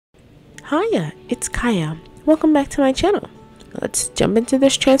Hiya, it's Kaya. Welcome back to my channel. Let's jump into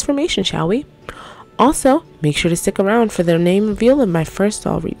this transformation, shall we? Also, make sure to stick around for the name reveal of my first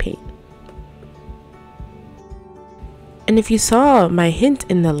doll repaint. And if you saw my hint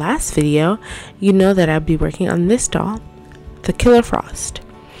in the last video, you know that I'll be working on this doll, the Killer Frost.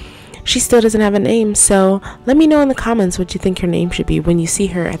 She still doesn't have a name, so let me know in the comments what you think her name should be when you see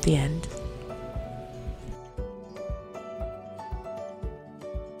her at the end.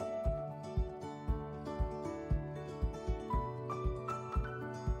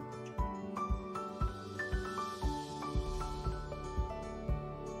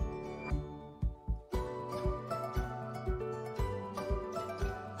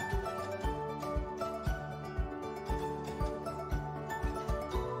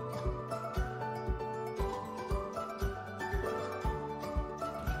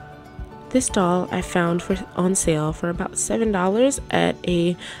 This doll I found on sale for about $7 at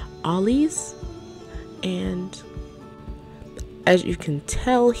a Ollie's, and as you can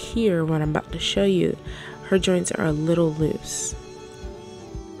tell here what I'm about to show you, her joints are a little loose.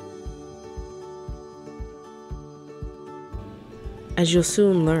 As you'll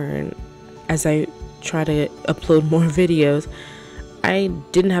soon learn as I try to upload more videos, I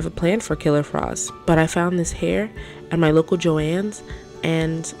didn't have a plan for Killer Frost, but I found this hair at my local Joann's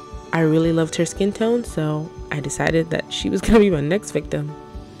and I really loved her skin tone, so I decided that she was gonna be my next victim.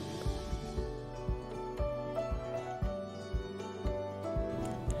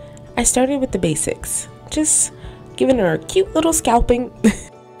 I started with the basics, just giving her a cute little scalping.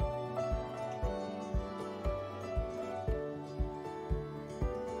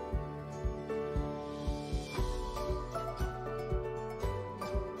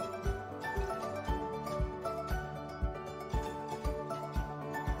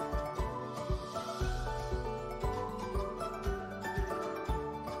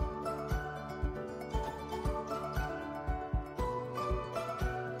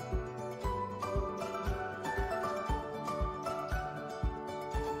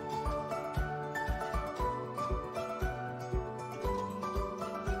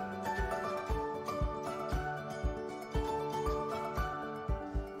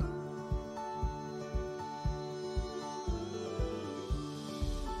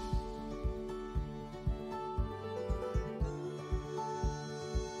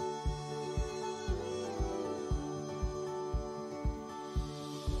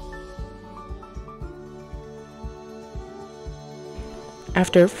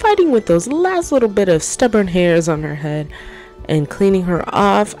 After fighting with those last little bit of stubborn hairs on her head and cleaning her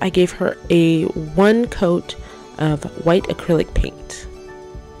off, I gave her a 1 coat of white acrylic paint.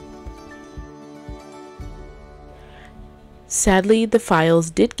 Sadly, the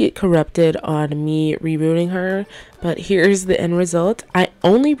files did get corrupted on me rerooting her, but here's the end result. I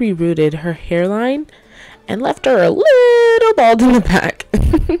only rerooted her hairline and left her a little bald in the back.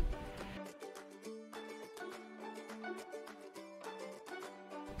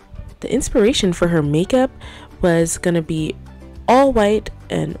 The inspiration for her makeup was gonna be all white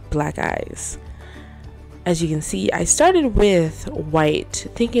and black eyes. As you can see, I started with white,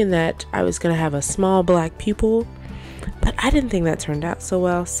 thinking that I was gonna have a small black pupil, but I didn't think that turned out so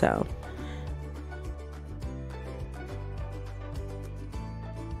well, so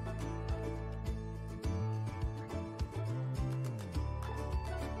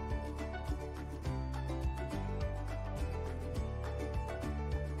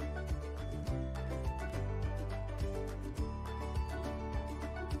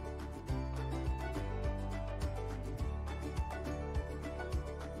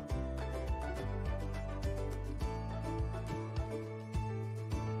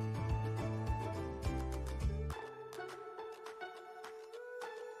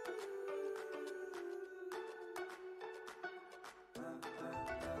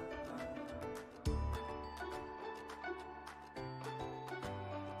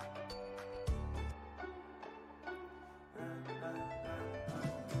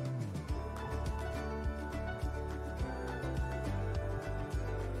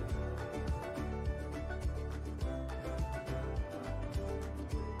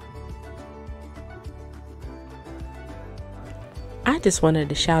I just wanted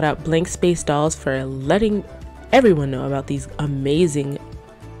to shout out Blank Space Dolls for letting everyone know about these amazing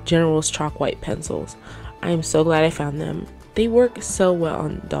General's Chalk White pencils. I am so glad I found them. They work so well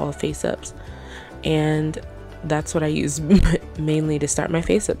on doll face-ups, and that's what I use mainly to start my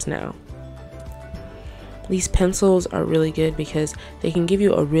face-ups now. These pencils are really good because they can give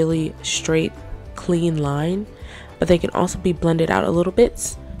you a really straight, clean line, but they can also be blended out a little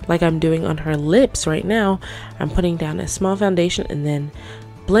bit, like I'm doing on her lips right now. I'm putting down a small foundation and then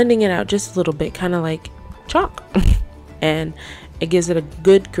blending it out just a little bit, kind of like chalk. And it gives it a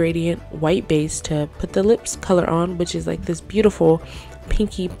good gradient white base to put the lips color on, which is like this beautiful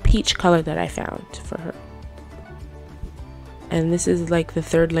pinky peach color that I found for her. And this is like the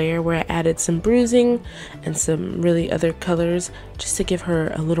third layer where I added some bruising and some really other colors just to give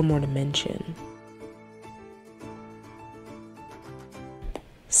her a little more dimension.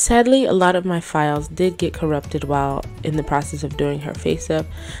 Sadly, a lot of my files did get corrupted while in the process of doing her face up,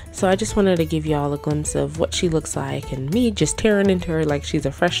 so I just wanted to give y'all a glimpse of what she looks like and me just tearing into her like she's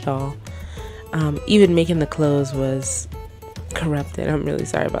a fresh doll. Even making the clothes was corrupted. I'm really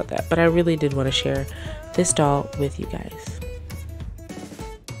sorry about that, but I really did want to share this doll with you guys.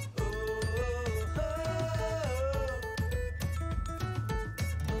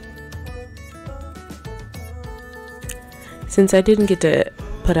 Since I didn't get to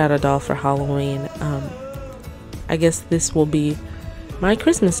put out a doll for Halloween, I guess this will be my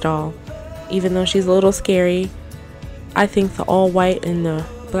Christmas doll. Even though she's a little scary, I think the all white and the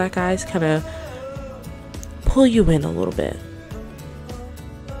black eyes kind of pull you in a little bit.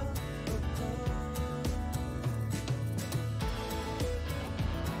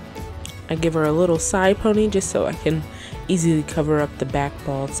 I give her a little side pony just so I can easily cover up the back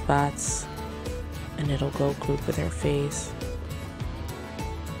bald spots, and it'll go group with her face.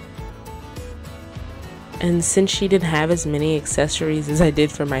 And since she didn't have as many accessories as I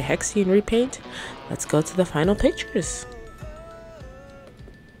did for my Hexian repaint, let's go to the final pictures.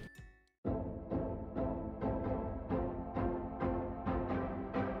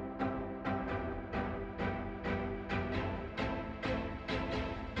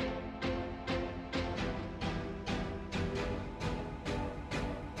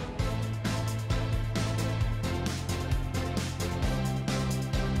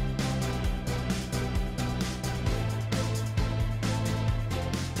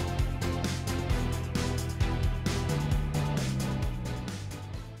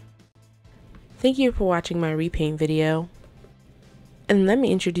 Thank you for watching my repaint video. And let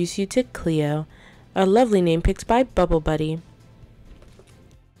me introduce you to Cleo, a lovely name picked by Bubble Buddy.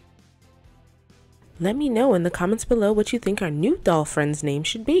 Let me know in the comments below what you think our new doll friend's name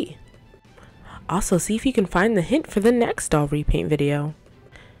should be. Also, see if you can find the hint for the next doll repaint video.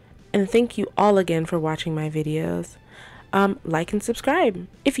 And thank you all again for watching my videos. Like and subscribe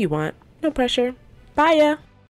if you want. No pressure. Bye ya!